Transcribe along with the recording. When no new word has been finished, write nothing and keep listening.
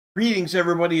Greetings,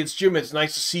 everybody. It's Jim. It's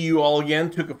nice to see you all again.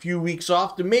 Took a few weeks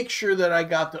off to make sure that I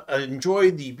got to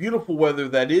enjoy the beautiful weather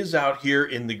that is out here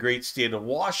in the great state of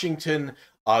Washington.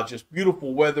 Just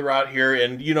beautiful weather out here.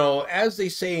 And, as they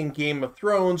say in Game of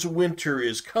Thrones, winter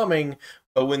is coming.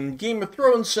 But when Game of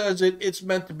Thrones says it, it's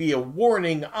meant to be a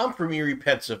warning. I'm from Erie,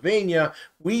 Pennsylvania.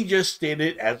 We just state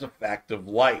it as a fact of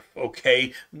life,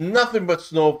 okay? Nothing but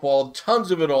snowfall,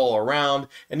 tons of it all around.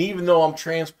 And even though I'm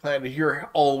transplanted here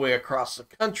all the way across the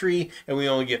country, and we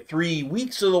only get 3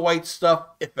 weeks of the white stuff,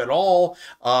 if at all,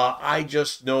 I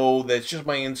just know that it's just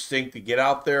my instinct to get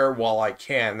out there while I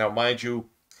can. Now, mind you,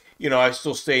 I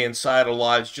still stay inside a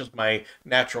lot. It's just my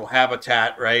natural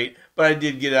habitat, right? But I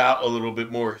did get out a little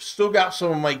bit more. Still got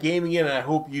some of my gaming in, and I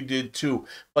hope you did too.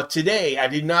 But today, I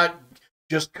did not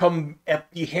just come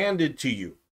empty-handed to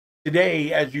you.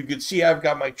 Today, as you can see, I've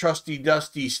got my trusty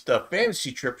dusty stuff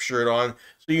Fantasy Trip shirt on,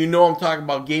 so you know I'm talking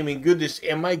about gaming goodness,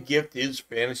 and my gift is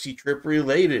Fantasy Trip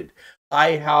related.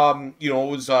 I it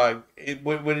was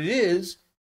what it is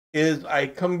I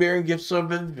come bearing gifts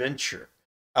of adventure.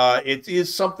 It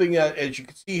is something that, as you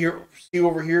can see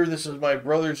over here, this is my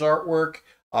brother's artwork.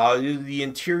 This is the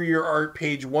interior art,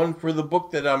 page 1 for the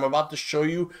book that I'm about to show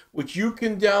you, which you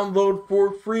can download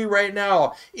for free right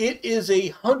now. It is a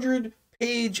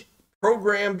 100-page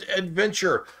programmed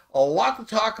adventure. A lot to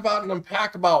talk about and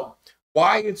unpack about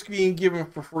why it's being given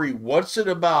for free, what's it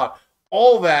about,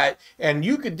 all that, and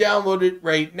you can download it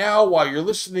right now while you're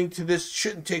listening to this.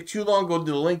 Shouldn't take too long. Go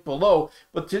to the link below.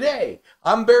 But today,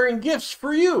 I'm bearing gifts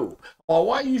for you on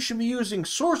why you should be using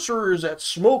Sorcerers at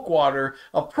Smokewater,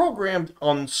 a programmed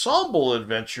ensemble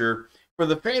adventure for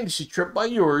the Fantasy Trip by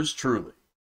yours truly.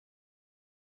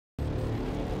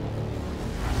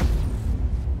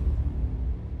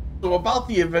 So about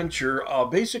the adventure,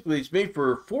 basically it's made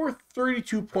for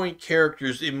 432-point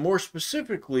characters, and more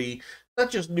specifically, not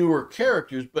just newer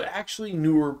characters, but actually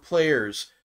newer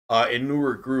players in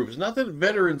newer groups. Not that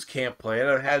veterans can't play it.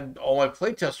 I've had all my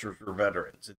playtesters were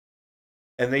veterans,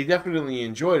 and they definitely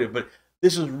enjoyed it. But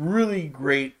this is really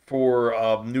great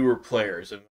for newer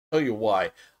players, and I'll tell you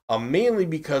why. Mainly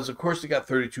because, of course, they got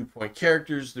 32-point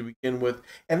characters to begin with,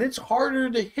 and it's harder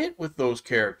to hit with those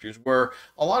characters, where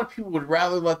a lot of people would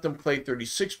rather let them play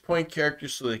 36-point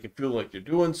characters so they can feel like they're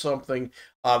doing something.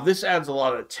 This adds a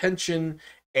lot of tension,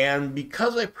 and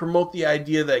because I promote the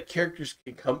idea that characters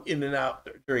can come in and out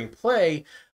during play,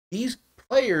 these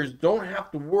players don't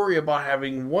have to worry about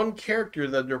having one character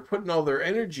that they're putting all their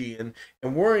energy in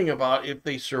and worrying about if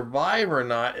they survive or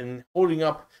not and holding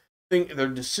up their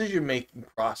decision making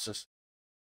process.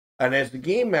 And as the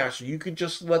game master, you can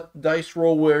just let the dice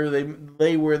roll where they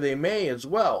lay where they may as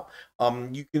well.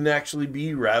 You can actually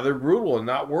be rather brutal and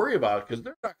not worry about it, because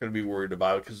they're not going to be worried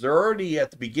about it, because they're already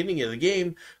at the beginning of the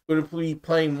game going to be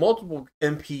playing multiple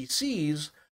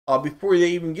NPCs before they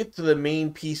even get to the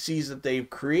main PCs that they've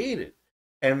created.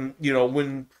 And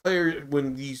when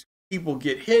these people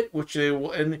get hit, which they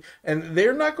will, and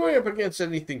they're not going up against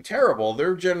anything terrible.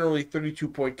 They're generally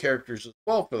 32-point characters as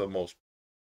well for the most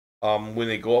part. When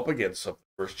they go up against something,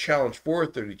 first challenge for a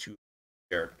 32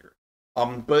 character.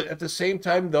 But at the same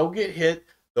time, they'll get hit.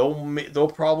 They'll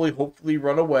probably hopefully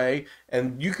run away,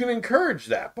 and you can encourage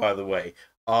that. By the way,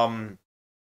 well,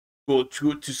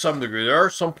 to some degree, there are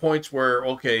some points where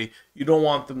okay, you don't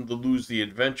want them to lose the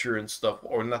adventure and stuff,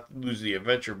 or not lose the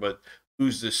adventure, but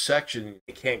lose this section.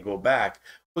 They can't go back.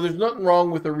 But there's nothing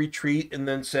wrong with a retreat and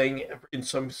then saying in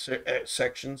some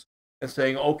sections and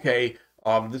saying, okay,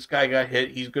 this guy got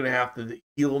hit. He's going to have to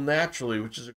heal naturally,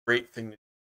 which is a great thing to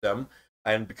them.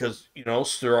 And because,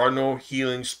 there are no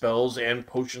healing spells and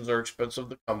potions are expensive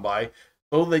to come by,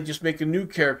 so they just make a new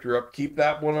character up, keep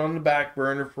that one on the back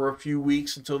burner for a few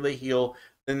weeks until they heal.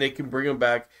 Then they can bring them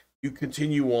back. You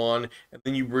continue on, and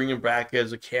then you bring them back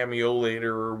as a cameo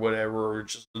later or whatever, or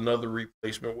just another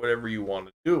replacement, whatever you want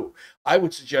to do. I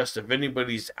would suggest if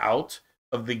anybody's out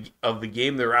of the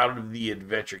game, they're out of the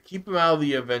adventure. Keep them out of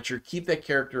the adventure, keep that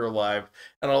character alive,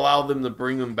 and allow them to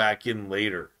bring them back in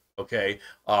later. Okay,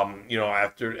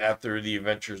 after the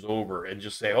adventure's over, and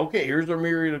just say, okay, here's our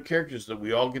myriad of characters that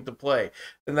we all get to play,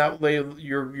 and that way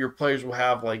your players will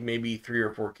have like maybe 3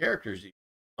 or 4 characters,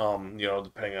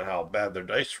 depending on how bad their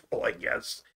dice roll, I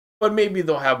guess. But maybe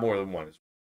they'll have more than one as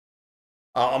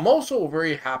well. I'm also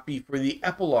very happy for the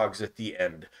epilogues at the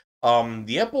end.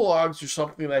 The epilogues are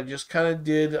something that I just kind of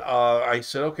did. I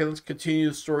said, okay, let's continue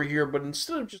the story here, but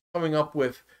instead of just coming up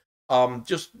with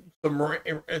just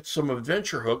some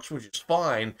adventure hooks, which is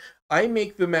fine, I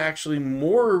make them actually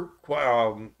more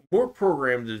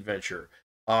programmed adventure.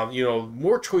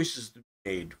 More choices to be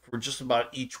made for just about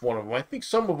each one of them. I think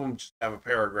some of them just have a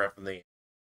paragraph in the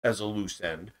as a loose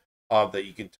end. that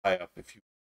you can tie up if you.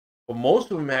 But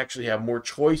most of them actually have more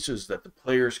choices that the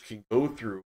players can go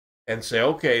through and say,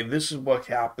 okay, this is what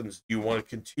happens. Do you want to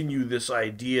continue this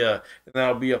idea? And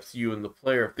that'll be up to you and the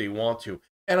player if they want to.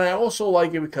 And I also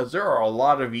like it because there are a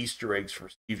lot of Easter eggs for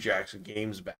Steve Jackson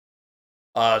games back.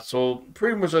 So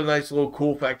pretty much a nice little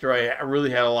cool factor. I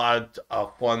really had a lot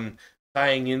of fun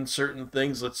tying in certain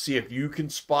things. Let's see if you can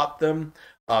spot them.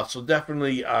 So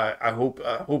definitely, I hope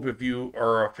if you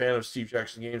are a fan of Steve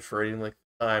Jackson games for any length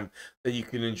of time, that you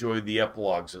can enjoy the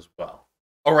epilogues as well.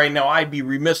 All right, now I'd be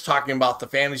remiss talking about the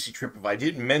fantasy trip if I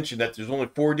didn't mention that there's only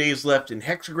 4 days left in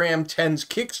Hexagram 10's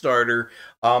Kickstarter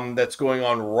that's going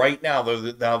on right now.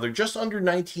 They're just under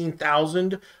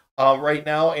 19,000 right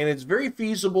now, and it's very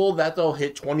feasible that they'll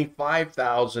hit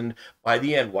 25,000 by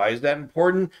the end. Why is that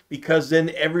important? Because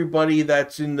then everybody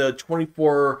that's in the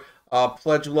 24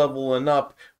 pledge level and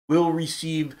up will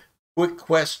receive Quick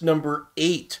Quest number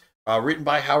 8, written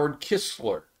by Howard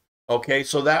Kistler. Okay,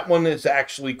 so that one is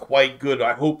actually quite good.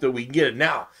 I hope that we get it.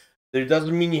 Now, it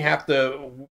doesn't mean you have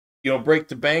to, break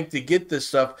the bank to get this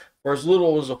stuff. For as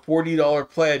little as a $40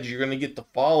 pledge, you're going to get the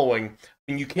following.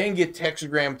 And you can get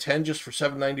Hexagram 10 just for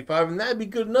 $7.95, and that'd be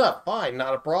good enough. Fine,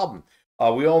 not a problem.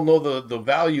 We all know the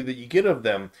value that you get of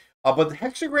them. But the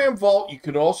Hexagram Vault you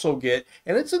could also get,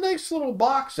 and it's a nice little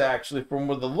box, actually, from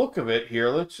the look of it here.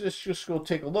 Let's just go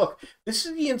take a look. This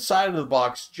is the inside of the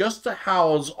box just to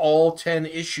house all 10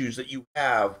 issues that you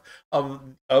have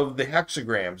of the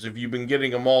hexagrams, if you've been getting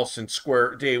them all since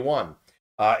day one.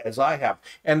 As I have.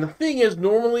 And the thing is,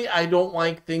 normally I don't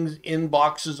like things in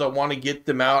boxes. I want to get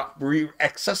them out.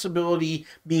 Accessibility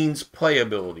means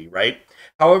playability, right?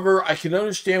 However, I can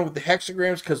understand with the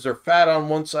hexagrams because they're fat on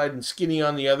one side and skinny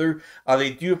on the other.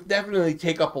 They do definitely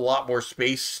take up a lot more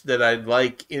space that I'd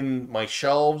like in my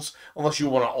shelves, unless you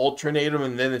want to alternate them,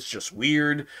 and then it's just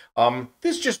weird.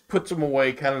 This just puts them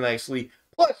away kind of nicely.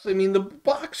 Plus, I mean, the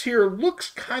box here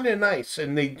looks kind of nice,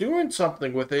 and they're doing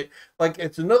something with it. Like,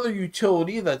 it's another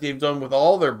utility that they've done with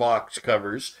all their box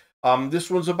covers. This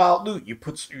one's about loot. You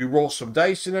roll some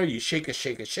dice in there, you shake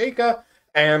a,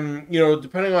 and,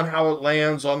 depending on how it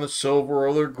lands on the silver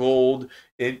or the gold,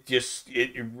 it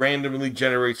randomly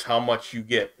generates how much you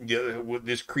get, what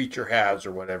this creature has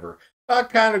or whatever.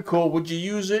 Kind of cool. Would you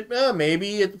use it?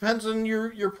 Maybe. It depends on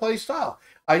your play style.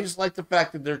 I just like the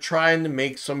fact that they're trying to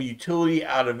make some utility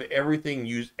out of everything,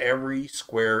 use every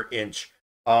square inch.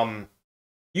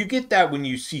 You get that when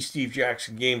you see Steve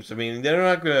Jackson games. I mean, they're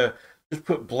not going to just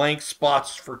put blank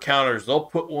spots for counters. They'll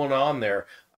put one on there.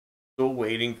 Still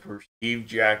waiting for Steve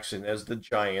Jackson as the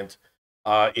giant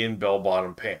in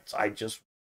bell-bottom pants. I'm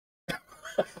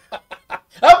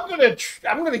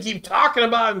gonna keep talking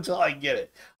about it until I get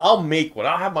it. I'll make one.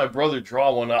 I'll have my brother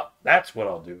draw one up. That's what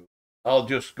I'll do. I'll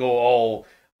just go all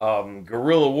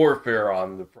guerrilla warfare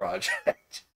on the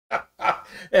project.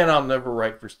 And I'll never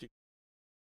write for Steve.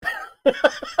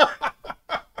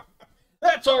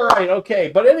 That's all right. Okay.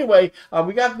 But anyway,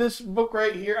 we got this book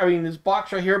right here. I mean, this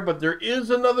box right here, but there is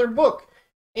another book.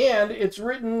 And it's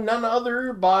written none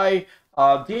other by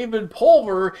David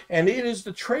Pulver, and it is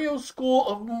the Trail School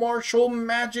of Martial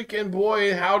Magic. And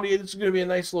boy, howdy, this is going to be a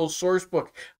nice little source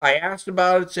book. I asked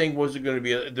about it, saying, was it going to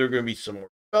be, there going to be some more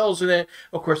spells in it?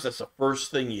 Of course, that's the first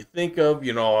thing you think of.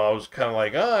 I was kind of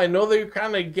like, I know they're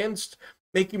kind of against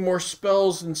making more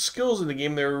spells and skills in the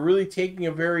game. They're really taking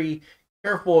a very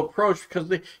careful approach because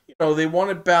they want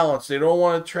it balanced. They don't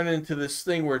want to turn it into this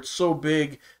thing where it's so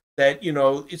big that,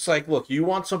 it's like, look, you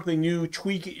want something new,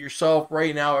 tweak it yourself.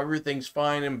 Right now, everything's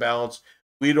fine and balanced.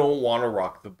 We don't want to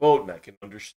rock the boat, and I can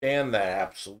understand that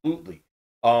absolutely.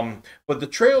 But the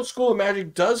Trail School of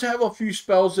Magic does have a few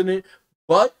spells in it,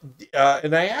 but,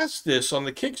 and I asked this on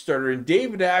the Kickstarter, and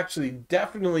David actually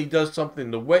definitely does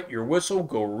something to wet your whistle.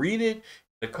 Go read it.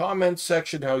 The comments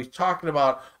section, how he's talking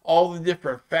about all the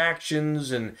different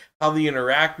factions and how they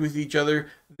interact with each other.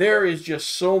 There is just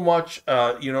so much,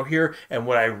 here. And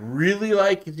what I really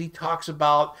like is he talks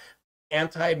about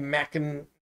anti-mechanics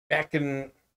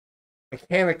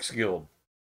guild.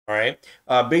 All right,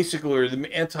 basically, or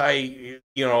the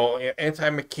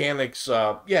anti-mechanics,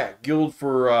 guild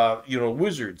for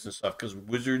wizards and stuff, because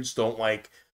wizards don't like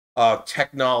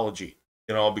technology,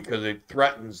 because it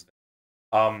threatens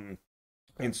them.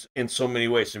 In so many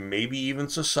ways, and maybe even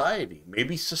society.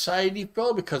 Maybe society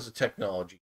fell because of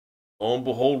technology. Lo and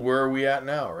behold, where are we at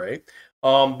now, right?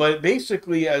 But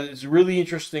basically, it's really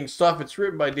interesting stuff. It's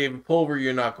written by David Pulver.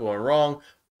 You're not going wrong.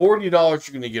 $40,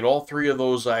 you're going to get all 3 of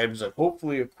those items, and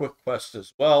hopefully a quick quest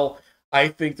as well. I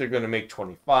think they're going to make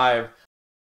 25.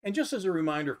 And just as a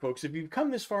reminder, folks, if you've come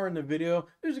this far in the video,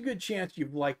 there's a good chance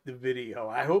you've liked the video.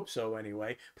 I hope so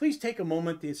anyway. Please take a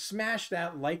moment to smash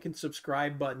that like and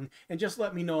subscribe button and just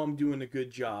let me know I'm doing a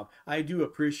good job. I do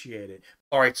appreciate it.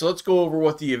 All right, so let's go over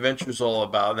what the adventure's all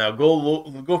about. Now,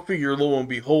 go figure, lo and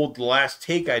behold, the last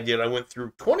take I did, I went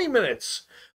through 20 minutes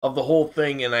of the whole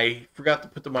thing, and I forgot to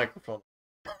put the microphone.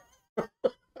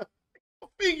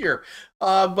 Figure.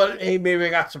 But hey, maybe I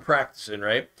got some practice in,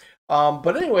 right?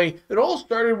 But anyway, it all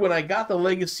started when I got the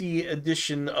Legacy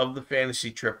edition of the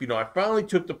Fantasy Trip. I finally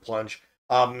took the plunge.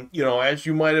 As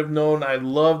you might have known, I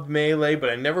loved Melee, but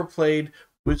I never played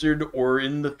Wizard or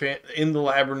in the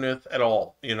Labyrinth at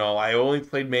all. I only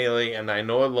played Melee, and I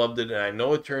know I loved it, and I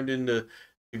know it turned into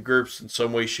GURPS in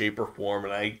some way, shape, or form,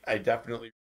 and I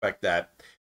definitely respect that.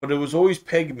 But it was always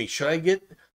pegging me. Should I get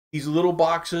these little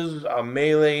boxes,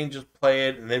 Melee, and just play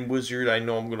it, and then Wizard, I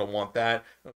know I'm going to want that.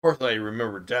 Of course, I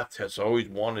remember Death Test. I always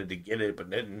wanted to get it, but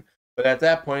didn't. But at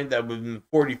that point, that was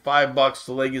 $45.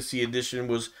 The Legacy Edition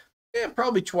was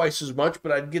probably twice as much,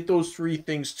 but I'd get those three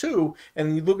things too.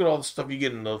 And you look at all the stuff you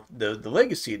get in the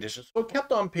Legacy Edition. So it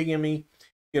kept on pinging me.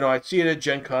 I'd see it at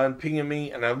Gen Con, pinging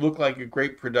me, and I looked like a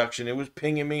great production. It was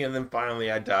pinging me, and then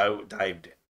finally I dived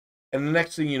in. And the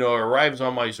next thing you know, it arrives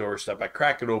on my doorstep. I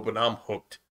crack it open. I'm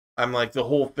hooked. I'm like, the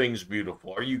whole thing's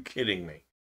beautiful. Are you kidding me?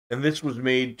 And this was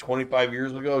made 25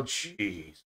 years ago?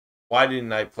 Jeez. Why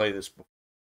didn't I play this before?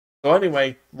 So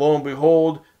anyway, lo and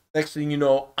behold, next thing you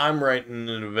know, I'm writing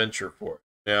an adventure for it.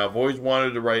 Now, I've always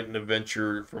wanted to write an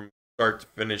adventure from start to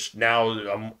finish. Now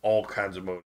I'm all kinds of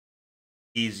modes.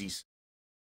 Easy.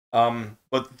 But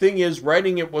the thing is,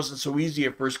 writing it wasn't so easy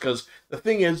at first because the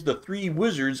thing is, the Three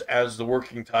Wizards, as the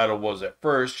working title was at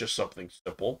first, just something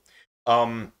simple.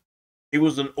 It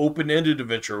was an open-ended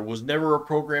adventure. It was never a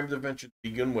programmed adventure to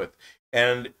begin with,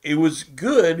 and it was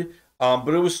good.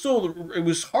 But it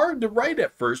was hard to write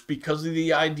at first because of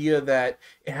the idea that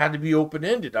it had to be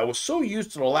open-ended. I was so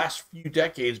used to the last few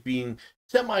decades being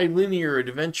semi-linear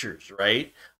adventures,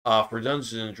 right? For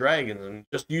Dungeons and Dragons, and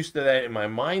just used to that in my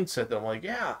mindset. That I'm like,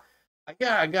 yeah,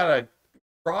 I gotta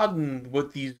broaden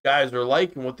what these guys are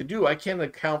like and what they do. I can't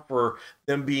account for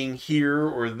them being here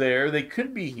or there. They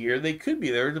could be here, they could be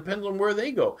there. It depends on where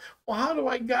they go. Well, how do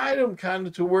I guide them kind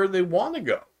of to where they want to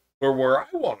go or where I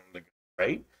want them to go,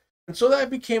 right? And so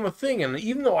that became a thing. And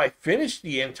even though I finished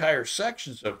the entire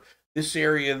sections of this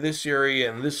area, and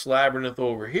this labyrinth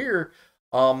over here,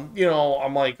 I'm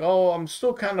like, oh, I'm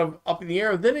still kind of up in the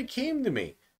air. Then it came to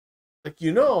me, like,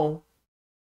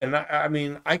 and I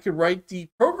mean, I could write the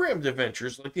programmed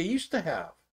adventures like they used to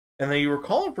have. And they were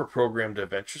calling for programmed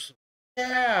adventures.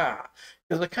 Yeah,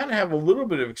 because I kind of have a little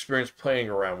bit of experience playing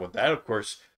around with that. Of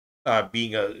course,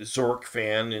 being a Zork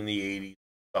fan in the 80s,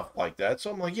 stuff like that.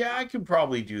 So I'm like, yeah, I could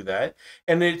probably do that.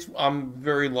 And I'm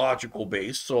very logical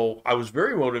based. So I was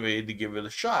very motivated to give it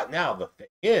a shot. Now, the thing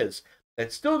is,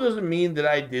 that still doesn't mean that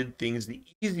I did things the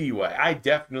easy way. I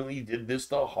definitely did this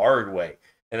the hard way.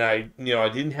 And I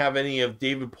didn't have any of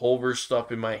David Pulver's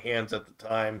stuff in my hands at the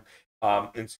time,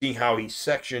 and seeing how he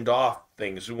sectioned off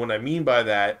things. And what I mean by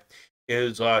that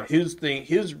is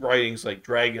his writings like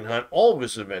Dragon Hunt, all of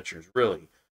his adventures really,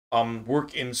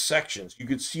 work in sections. You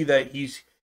could see that he's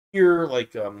here,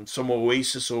 like some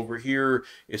oasis over here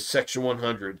is section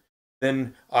 100.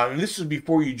 Then, and this is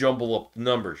before you jumble up the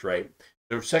numbers, right?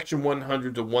 So section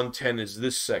 100 to 110 is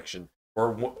this section,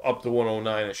 or up to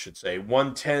 109, I should say.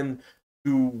 110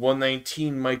 to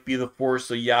 119 might be the forest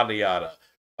of yada yada.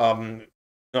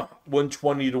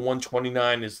 120 to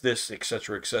 129 is this,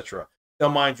 etc., etc. Now,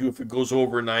 mind you, if it goes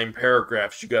over 9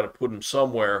 paragraphs, you got to put them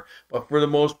somewhere. But for the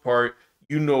most part,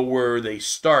 you know where they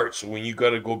start. So when you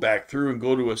got to go back through and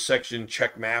go to a section,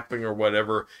 check mapping or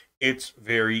whatever, it's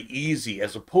very easy.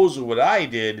 As opposed to what I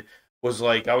did was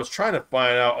like, I was trying to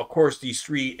find out, of course, these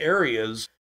 3 areas.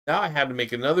 Now I had to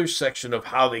make another section of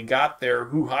how they got there,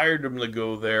 who hired them to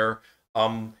go there.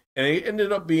 And it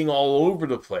ended up being all over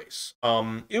the place.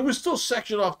 It was still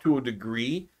sectioned off to a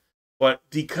degree, but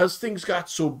because things got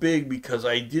so big, because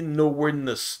I didn't know when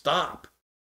to stop,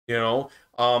 you know,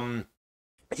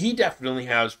 he definitely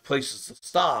has places to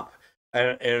stop.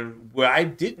 And what I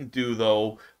didn't do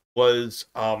though was,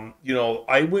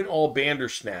 I went all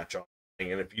Bandersnatch on the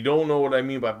thing. And if you don't know what I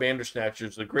mean by Bandersnatch,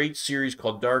 there's a great series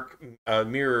called Dark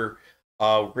Mirror,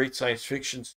 great science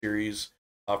fiction series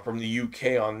from the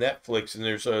UK on Netflix, and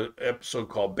there's an episode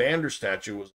called Bandersnatch.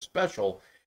 It was a special,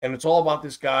 and it's all about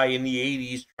this guy in the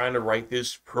 80s trying to write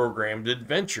this programmed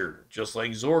adventure, just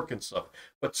like Zork and stuff.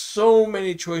 But so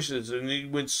many choices, and he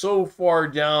went so far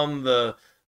down the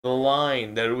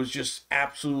line that it was just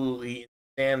absolutely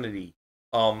insanity.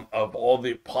 of all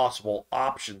the possible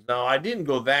options. Now, I didn't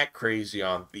go that crazy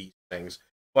on these things,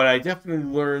 but I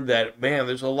definitely learned that, man,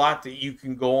 there's a lot that you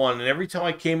can go on. And every time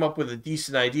I came up with a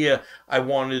decent idea, I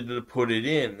wanted to put it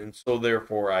in. And so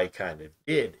therefore I kind of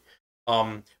did.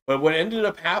 But what ended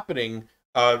up happening,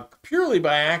 purely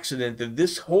by accident, that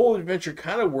this whole adventure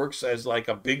kind of works as like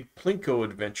a big Plinko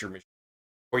adventure machine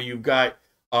where you've got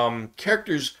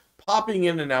characters popping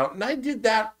in and out. And I did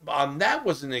that. That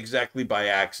wasn't exactly by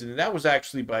accident. That was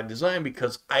actually by design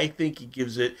because I think it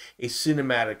gives it a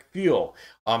cinematic feel.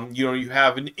 You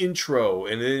have an intro,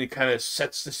 and then it kind of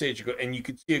sets the stage. And you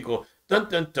can see it go dun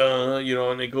dun dun.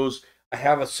 And it goes. I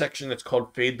have a section that's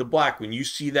called Fade to Black. When you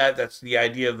see that, that's the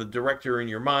idea of the director in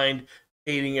your mind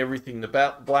fading everything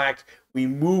to black. We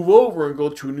move over and go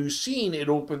to a new scene. It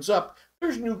opens up.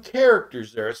 There's new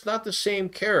characters there. It's not the same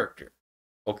character.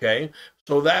 Okay,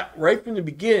 so that right from the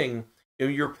beginning,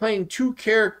 you're playing two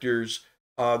characters,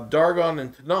 Dargon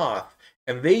and Tanoth,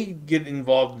 and they get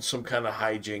involved in some kind of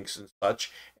hijinks and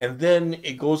such, and then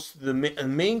it goes to the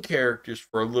main characters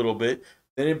for a little bit,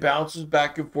 then it bounces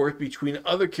back and forth between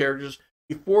other characters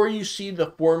before you see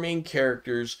the four main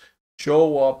characters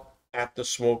show up at the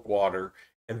Smokewater,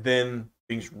 and then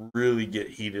things really get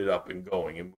heated up and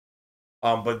going.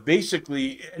 But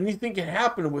basically, anything can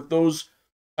happen with those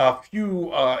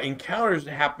few encounters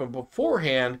that happen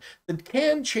beforehand that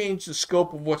can change the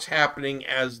scope of what's happening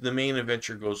as the main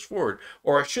adventure goes forward.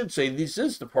 Or I should say, this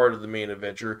is the part of the main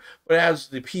adventure, but as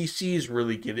the PCs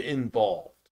really get involved.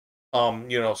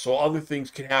 So other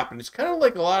things can happen. It's kind of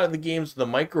like a lot of the games, the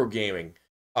micro gaming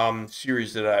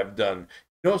series that I've done.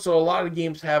 So a lot of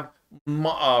games have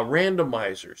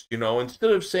randomizers.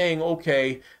 Instead of saying,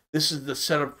 okay, this is the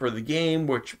setup for the game,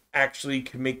 which actually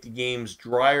can make the games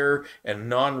drier and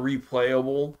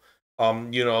non-replayable.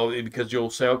 Because you'll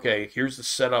say, okay, here's the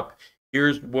setup.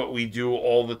 Here's what we do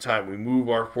all the time. We move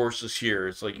our forces here.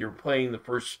 It's like you're playing the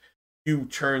first few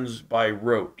turns by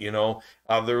rote. There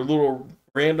are little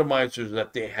randomizers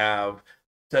that they have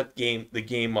set the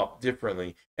game up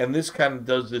differently, and this kind of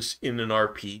does this in an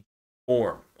RPG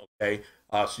form. Okay,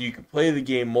 so you can play the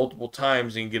game multiple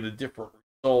times and get a different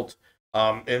result.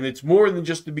 And it's more than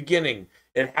just the beginning.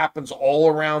 It happens all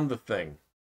around the thing.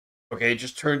 Okay, it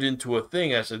just turned into a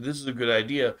thing. I said, this is a good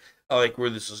idea. I like where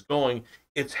this is going.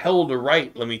 It's hell to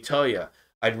right, let me tell you.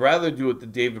 I'd rather do it the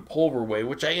David Pulver way,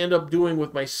 which I end up doing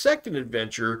with my second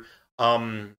adventure,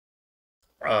 um,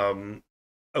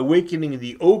 Awakening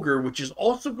the Ogre, which is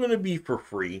also going to be for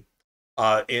free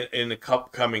in the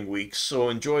coming weeks. So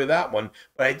enjoy that one.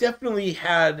 But I definitely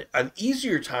had an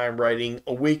easier time writing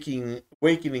Awakening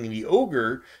the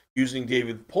Ogre using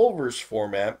David Pulver's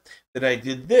format than I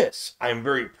did this. I'm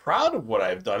very proud of what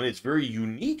I've done. It's very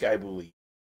unique, I believe.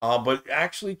 But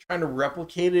actually trying to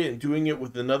replicate it and doing it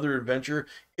with another adventure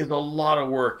is a lot of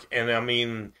work. And I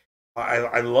mean,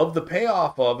 I love the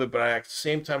payoff of it, but at the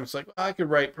same time, it's like, well, I could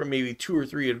write for maybe 2 or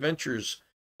 3 adventures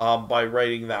by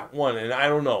writing that one. And I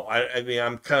don't know. I mean,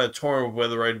 I'm kind of torn with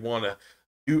whether I'd want to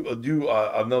do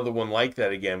another one like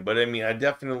that again. But I mean, I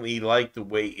definitely like the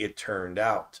way it turned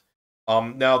out.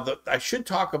 Now, I should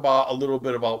talk about a little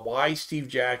bit about why Steve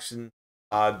Jackson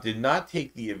did not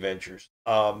take the adventures.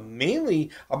 Mainly,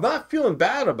 I'm not feeling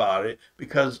bad about it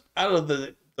because out of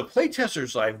the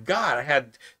playtesters I've got, I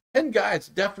had 10 guys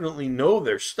definitely know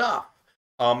their stuff.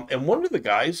 And one of the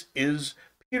guys is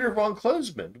Peter von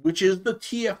Klesman, which is the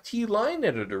TFT line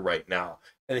editor right now.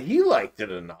 And he liked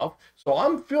it enough. So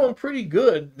I'm feeling pretty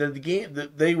good that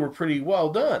that they were pretty well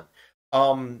done.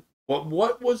 But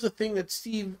what was the thing that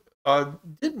Steve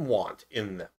didn't want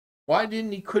in them? Why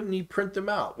couldn't he print them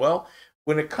out? Well,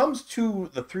 when it comes to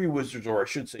the 3 wizards, or I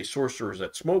should say sorcerers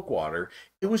at Smokewater,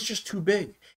 it was just too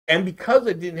big. And because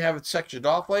I didn't have it sectioned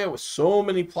off layout with so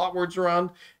many plot words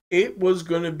around, it was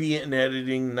going to be an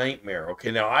editing nightmare. Okay,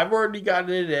 now I've already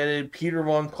gotten it edited. Peter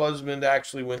von Klesman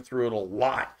actually went through it a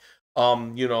lot.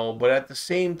 But at the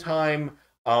same time,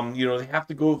 they have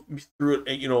to go through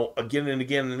it, again and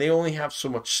again, and they only have so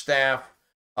much staff.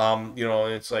 And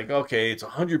it's like, okay, it's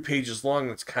 100 pages long.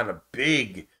 That's kind of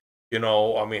big.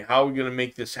 I mean, how are we going to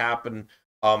make this happen?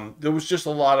 There was just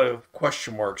a lot of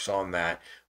question marks on that.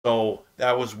 So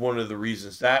that was one of the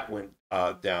reasons that went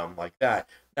down like that.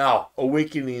 Now,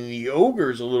 Awakening the Ogre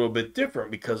is a little bit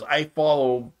different because I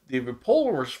follow David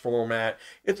Pulver's format.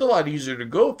 It's a lot easier to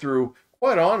go through.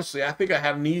 Quite honestly, I think I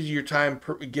had an easier time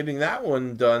getting that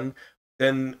one done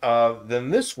than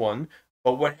this one.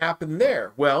 But what happened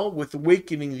there? Well, with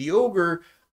Awakening the Ogre,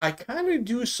 I kind of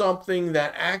do something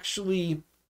that actually,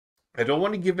 I don't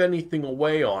want to give anything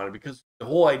away on it because the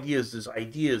whole idea is this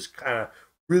idea is kind of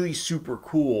really super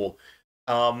cool.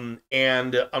 And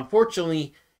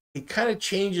unfortunately, it kind of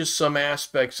changes some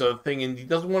aspects of the thing, and he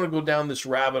doesn't want to go down this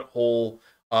rabbit hole.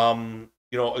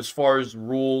 As far as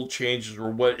rule changes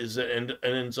or what is it, and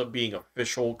ends up being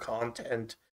official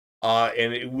content.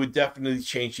 And it would definitely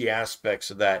change the aspects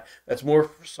of that. That's more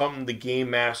for something the game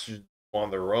masters do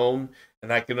on their own,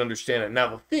 and I can understand it. Now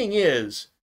the thing is,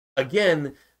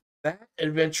 again, that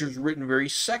adventure is written very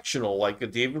sectional, like a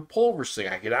David Pulver's thing.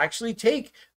 I could actually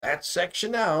take that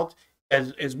section out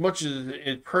as much as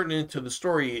it's pertinent to the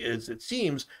story as it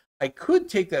seems. I could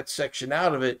take that section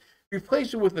out of it,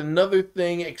 replace it with another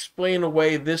thing, explain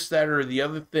away this, that, or the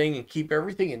other thing, and keep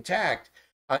everything intact,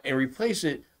 and replace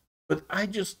it. But I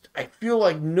feel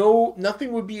like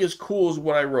nothing would be as cool as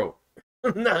what I wrote.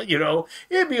 Not,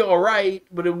 it'd be all right,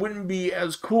 but it wouldn't be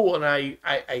as cool. And I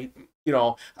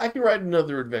can write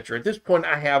another adventure. At this point,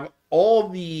 I have all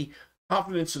the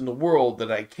confidence in the world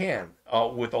that I can.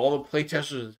 With all the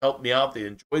playtesters that helped me out, they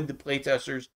enjoyed the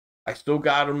playtesters. I still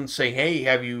got them saying, "Hey,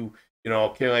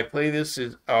 can I play this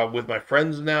with my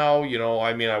friends now?"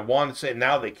 I want to say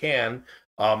now they can,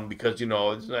 because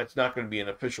it's not going to be an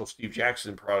official Steve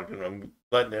Jackson product, and I'm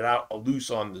letting it out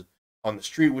loose on the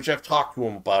street, which I've talked to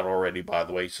him about already. By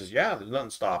the way, he says, "Yeah, there's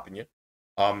nothing stopping you,"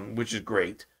 which is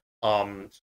great.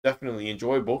 Definitely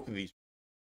enjoy both of these.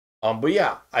 But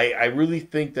yeah, I really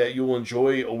think that you'll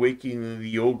enjoy Awakening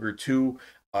the Ogre too.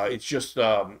 It's just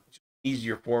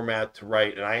easier format to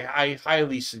write, and I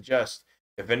highly suggest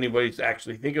if anybody's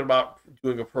actually thinking about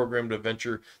doing a programmed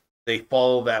adventure, they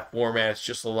follow that format. It's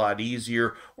just a lot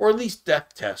easier, or at least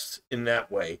death tests in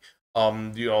that way.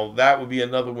 That would be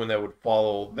another one that would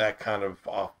follow that kind of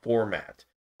format.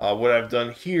 What I've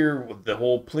done here with the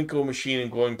whole Plinko machine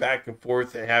and going back and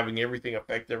forth and having everything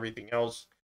affect everything else,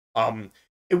 um,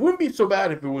 it wouldn't be so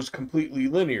bad if it was completely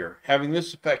linear. Having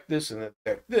this affect this and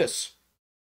affect this,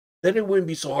 then it wouldn't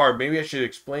be so hard. Maybe I should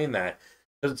explain that,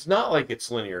 because it's not like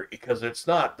it's linear, because it's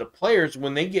not. The players,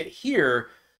 when they get here,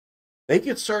 they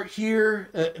can start here.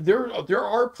 There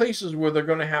are places where they're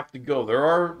going to have to go. There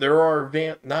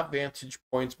are not vantage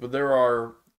points, but there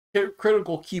are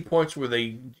critical key points where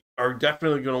they are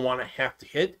definitely going to want to have to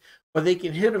hit, but they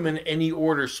can hit them in any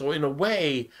order. So in a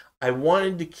way, I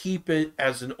wanted to keep it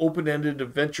as an open-ended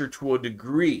adventure to a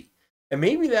degree. And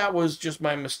maybe that was just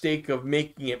my mistake of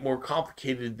making it more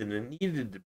complicated than it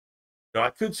needed to be. I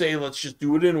could say let's just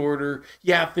do it in order.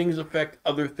 Yeah, things affect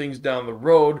other things down the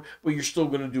road, but you're still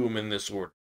going to do them in this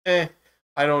order. I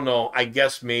don't know. I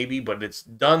guess maybe, but it's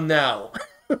done now.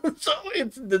 So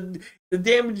it's the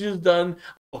damage is done.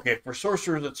 Okay, for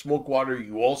Sorcerers at Smokewater,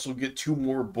 you also get 2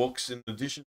 more books in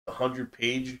addition to the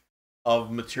 100-page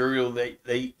of material that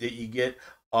you get.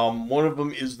 One of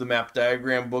them is the map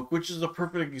diagram book, which is a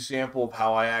perfect example of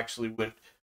how I actually went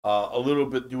a little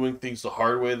bit doing things the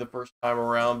hard way the first time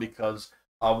around, because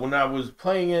when I was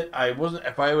playing it, I wasn't.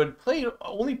 If I would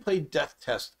only played Death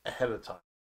Test ahead of time,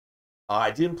 I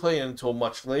didn't play it until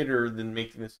much later than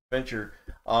making this adventure,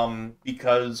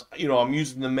 because I'm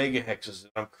using the mega hexes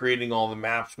and I'm creating all the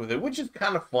maps with it, which is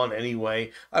kind of fun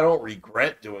anyway. I don't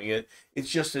regret doing it. It's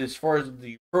just as far as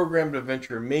the programmed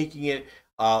adventure making it,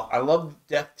 I love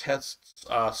Death Test's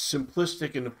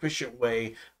simplistic and efficient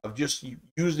way of just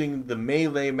using the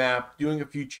melee map, doing a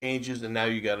few changes, and now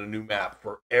you got a new map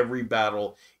for every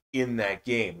battle in that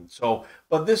game. So,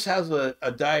 but this has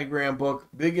a diagram book,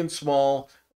 big and small,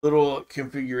 little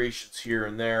configurations here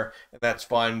and there, and that's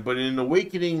fine. But in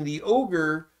Awakening the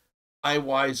Ogre, I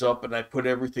wise up and I put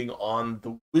everything on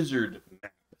the wizard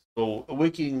map. So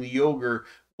Awakening the Ogre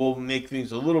will make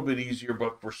things a little bit easier,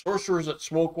 but for Sorcerers at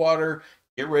Smokewater,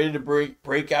 get ready to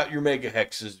break out your mega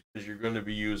hexes, because you're going to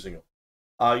be using them.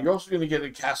 You're also going to get a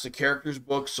cast of characters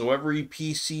book, so every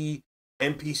NPC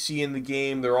in the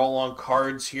game, they're all on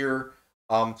cards here,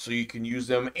 so you can use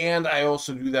them. And I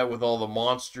also do that with all the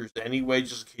monsters anyway,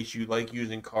 just in case you like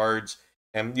using cards,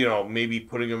 and maybe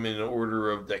putting them in an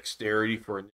order of dexterity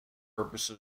for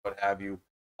purposes, what have you.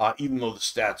 Even though the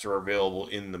stats are available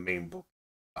in the main book.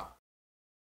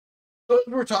 So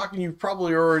as we're talking, you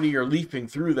probably already are leafing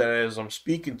through that as I'm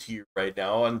speaking to you right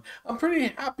now, and I'm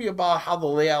pretty happy about how the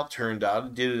layout turned out. I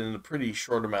did it in a pretty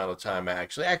short amount of time,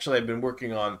 actually. Actually, I've been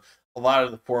working on a lot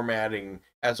of the formatting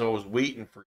as I was waiting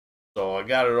for you. So I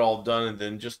got it all done, and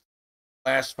then just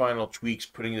last final tweaks,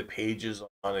 putting the pages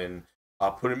on, and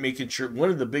making sure. One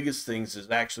of the biggest things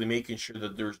is actually making sure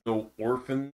that there's no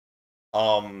orphan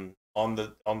on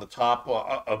the top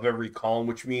of every column,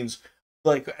 which means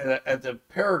like at the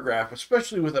paragraph,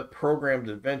 especially with a programmed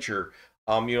adventure,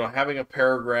 having a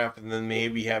paragraph and then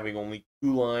maybe having only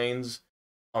 2 lines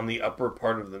on the upper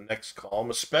part of the next column,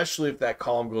 especially if that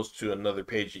column goes to another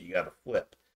page that you got to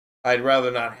flip. I'd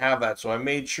rather not have that. So I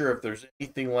made sure if there's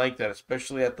anything like that,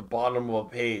 especially at the bottom of a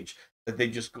page, that they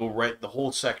just go right, the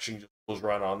whole section just goes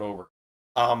right on over.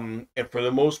 And for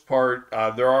the most part,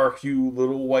 there are a few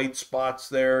little white spots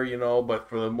there, but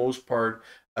for the most part,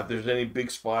 if there's any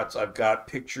big spots, I've got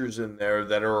pictures in there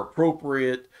that are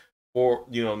appropriate for,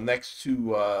 next to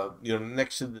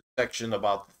the section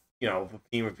about, the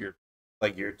theme. If you're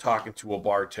like you're talking to a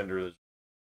bartender, there's a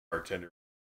bartender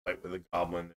like with a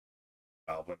goblin,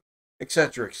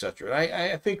 etc., etc.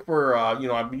 I think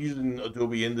I've been using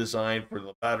Adobe InDesign for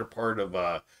the latter part of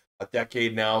a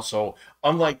decade now. So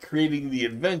unlike creating the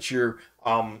adventure,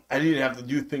 I didn't have to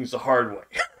do things the hard way.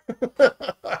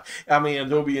 I mean,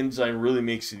 Adobe InDesign really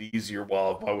makes it easier.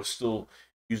 While if I was still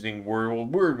using Word, well,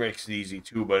 Word makes it easy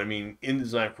too. But I mean,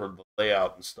 InDesign for the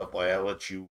layout and stuff like that lets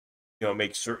you,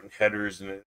 make certain headers,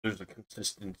 and there's a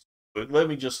consistency. But let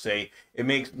me just say, it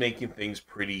makes making things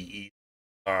pretty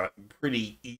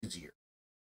easier.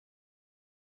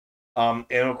 And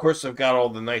of course, I've got all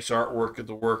the nice artwork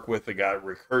to work with. I got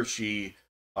Rick Hershey,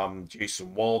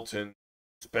 Jason Walton,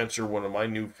 Spencer, one of my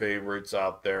new favorites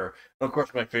out there. And of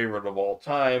course, my favorite of all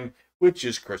time, which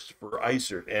is Christopher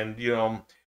Isert. And,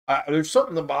 there's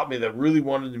something about me that really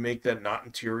wanted to make that not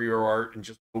interior art and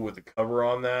just go with the cover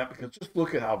on that, because just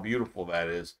look at how beautiful that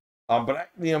is.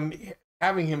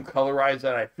 Having him colorize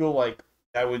that, I feel like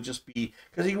that would just be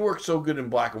because he works so good in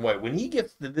black and white. When he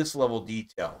gets to this level of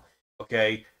detail,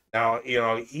 okay, now,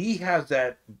 he has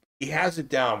it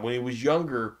down. When he was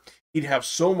younger, he'd have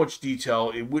so much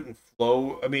detail, it wouldn't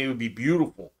flow. I mean, it would be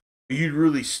beautiful. But you'd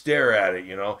really stare at it.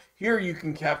 Here you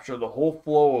can capture the whole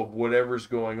flow of whatever's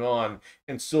going on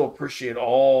and still appreciate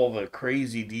all the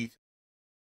crazy detail.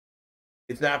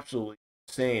 It's absolutely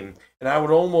insane. And I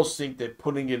would almost think that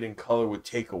putting it in color would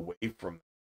take away from it.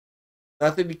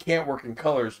 Not that he can't work in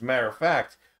color, as a matter of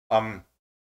fact. Now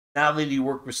that he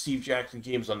worked with Steve Jackson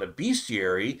Games on the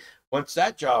Bestiary, once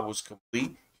that job was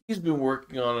complete, he's been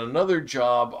working on another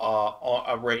job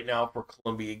right now for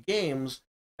Columbia Games,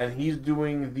 and he's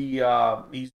doing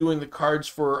the cards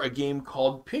for a game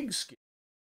called Pigskin.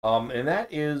 And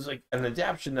that is like an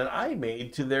adaptation that I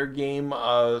made to their game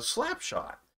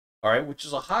Slapshot, all right, which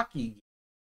is a hockey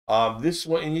game. This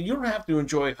one, and you don't have to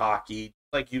enjoy hockey,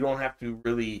 like you don't have to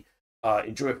really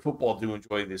enjoy football to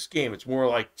enjoy this game. It's more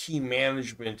like team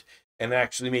management and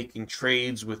actually making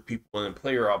trades with people and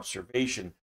player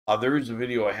observation. There is a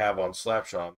video I have on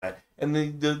Slapshot on that, and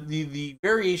the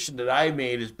variation that I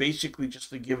made is basically just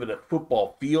to give it a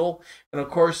football feel. And of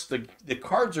course, the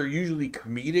cards are usually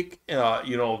comedic. They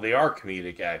are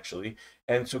comedic actually.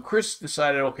 And so Chris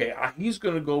decided, okay, he's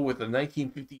going to go with a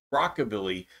 1950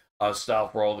 rockabilly style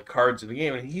for all the cards in the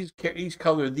game, and he's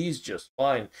colored these just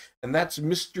fine. And that's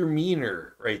Mr.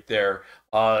 Meaner right there.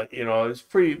 It's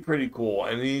pretty cool.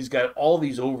 And he's got all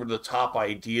these over the top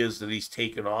ideas that he's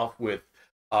taken off with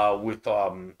all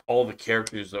the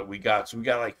characters that we got. So we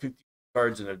got like 50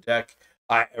 cards in a deck.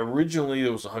 Originally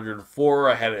there was 104.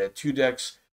 I had it at 2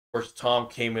 decks. Of course, Tom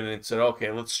came in and said,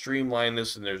 "Okay, let's streamline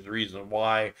this," and there's the reason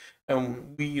why.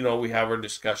 And we have our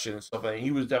discussion and stuff. And he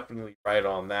was definitely right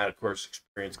on that. Of course,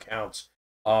 experience counts.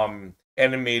 And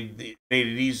it made it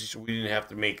easy, so we didn't have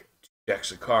to make 2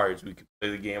 decks of cards. We could play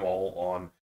the game all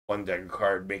on one deck of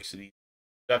card. Makes it easy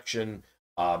production.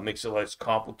 Makes it less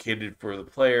complicated for the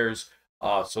players.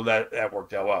 So that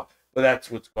worked out well. But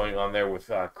that's what's going on there with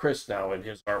Chris now and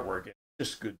his artwork. It's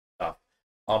just good stuff.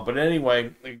 But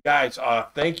anyway, guys,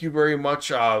 thank you very much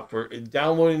for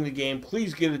downloading the game.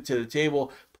 Please get it to the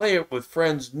table. Play it with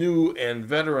friends, new and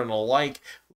veteran alike.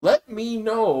 Let me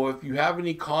know if you have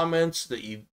any comments that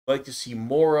you'd like to see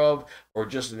more of, or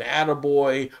just an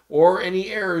attaboy, or any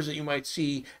errors that you might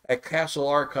see at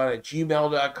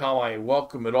castlearchon@gmail.com. I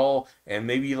welcome it all, and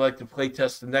maybe you'd like to play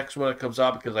test the next one that comes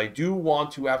out, because I do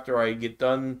want to, after I get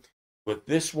done with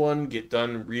this one, get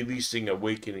done releasing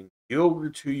Awakening the Ogre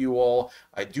to you all.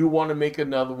 I do want to make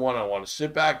another one. I want to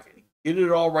sit back, get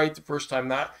it all right the first time,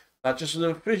 not just an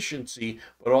efficiency,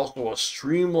 but also a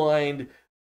streamlined,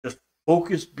 just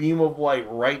focused beam of light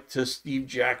right to Steve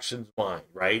Jackson's mind,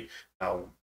 right? Now,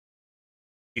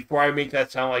 before I make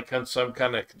that sound like some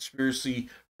kind of conspiracy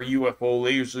for UFO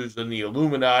lasers and the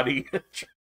Illuminati,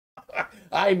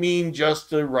 I mean just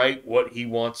to write what he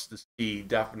wants to see,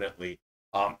 definitely.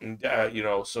 So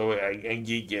I can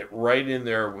get right in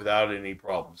there without any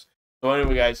problems. So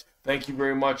anyway, guys, thank you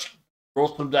very much.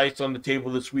 Roll some dice on the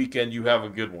table this weekend. You have a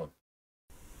good one.